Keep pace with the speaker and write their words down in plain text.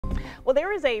Well,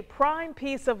 there is a prime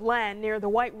piece of land near the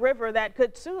White River that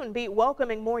could soon be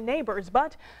welcoming more neighbors,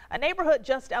 but a neighborhood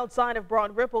just outside of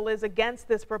Broad Ripple is against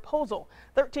this proposal.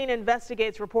 13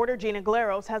 Investigates reporter Gina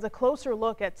Glaros has a closer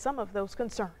look at some of those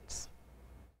concerns.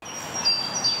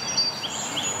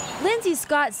 Lindsay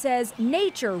Scott says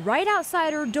nature right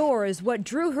outside her door is what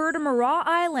drew her to Murrah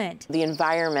Island. The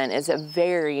environment is a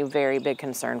very, very big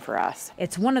concern for us.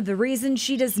 It's one of the reasons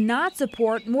she does not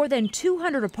support more than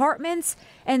 200 apartments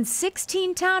and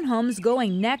 16 townhomes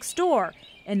going next door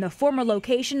in the former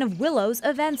location of Willows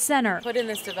Event Center. Put in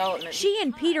this development. She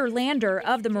and Peter Lander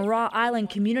of the Murrah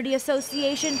Island Community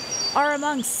Association are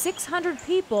among 600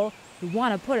 people who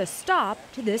want to put a stop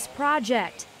to this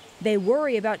project. They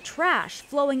worry about trash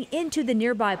flowing into the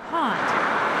nearby pond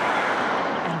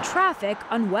and traffic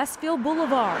on Westfield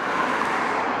Boulevard.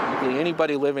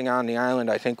 Anybody living on the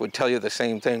island, I think, would tell you the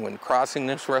same thing. When crossing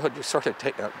this road, you sort of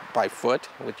take it by foot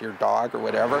with your dog or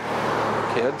whatever,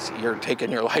 or kids, you're taking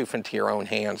your life into your own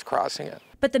hands crossing it.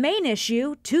 But the main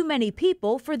issue, too many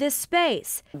people for this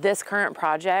space. This current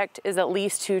project is at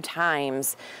least 2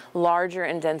 times larger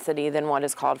in density than what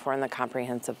is called for in the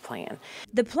comprehensive plan.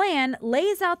 The plan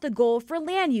lays out the goal for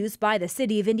land use by the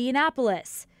city of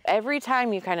Indianapolis. Every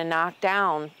time you kind of knock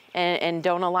down and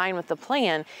don't align with the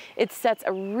plan, it sets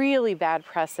a really bad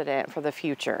precedent for the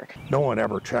future. No one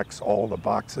ever checks all the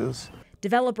boxes.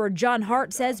 Developer John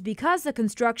Hart says because the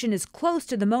construction is close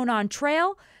to the Monon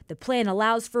Trail, the plan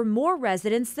allows for more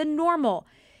residents than normal.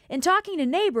 In talking to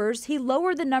neighbors, he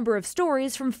lowered the number of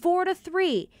stories from 4 to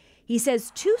 3. He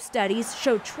says 2 studies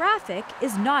show traffic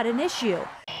is not an issue.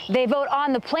 They vote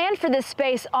on the plan for this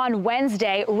space on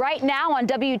Wednesday. Right now on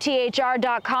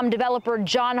WTHR.com, developer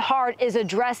John Hart is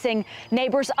addressing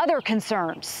neighbors' other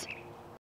concerns.